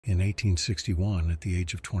In 1861, at the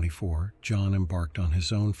age of 24, John embarked on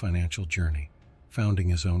his own financial journey, founding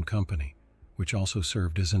his own company, which also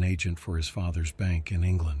served as an agent for his father's bank in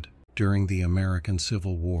England. During the American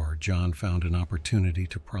Civil War, John found an opportunity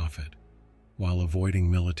to profit. While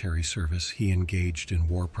avoiding military service, he engaged in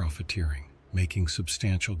war profiteering, making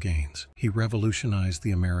substantial gains. He revolutionized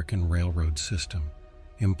the American railroad system,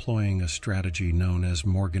 employing a strategy known as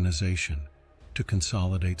Morganization to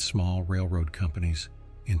consolidate small railroad companies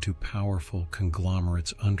into powerful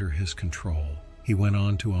conglomerates under his control. He went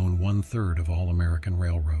on to own 1/3 of all American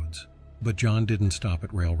railroads. But John didn't stop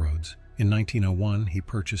at railroads. In 1901, he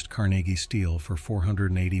purchased Carnegie Steel for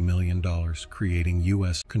 $480 million, creating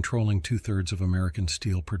U.S. controlling 2/3 of American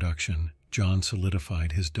steel production. John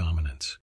solidified his dominance.